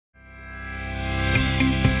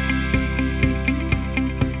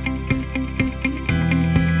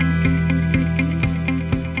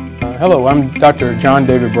Hello, I'm Dr. John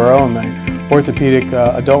David Burrow. I'm an orthopedic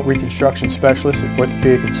adult reconstruction specialist at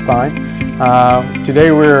Orthopedic and Spine. Today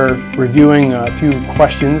we're reviewing a few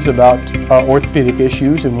questions about orthopedic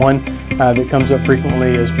issues, and one that comes up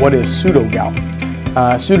frequently is, what is pseudogout?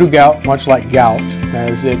 Pseudogout, much like gout,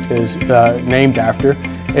 as it is named after,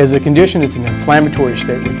 is a condition. It's an inflammatory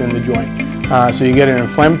state within the joint. So you get an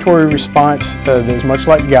inflammatory response that is much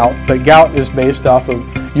like gout, but gout is based off of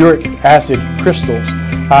uric acid crystals,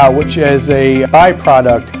 which is a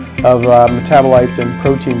byproduct of metabolites and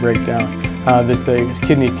protein breakdown that the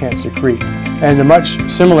kidney can't secrete. And in a much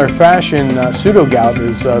similar fashion, pseudogout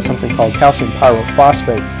is something called calcium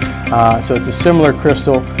pyrophosphate. So it's a similar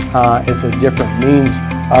crystal. It's a different means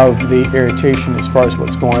of the irritation as far as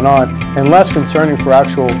what's going on, and less concerning for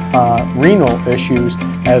actual renal issues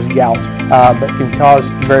as gout, but can cause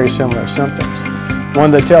very similar symptoms.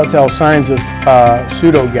 One of the telltale signs of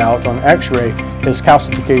pseudogout on x-ray is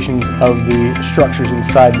calcifications of the structures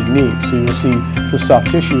inside the knee. So you'll see the soft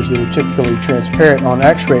tissues that are typically transparent on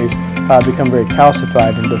x-rays become very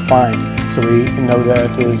calcified and defined. So we know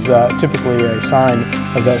that is typically a sign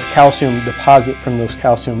of a calcium deposit from those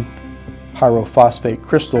calcium pyrophosphate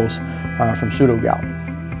crystals from pseudogout.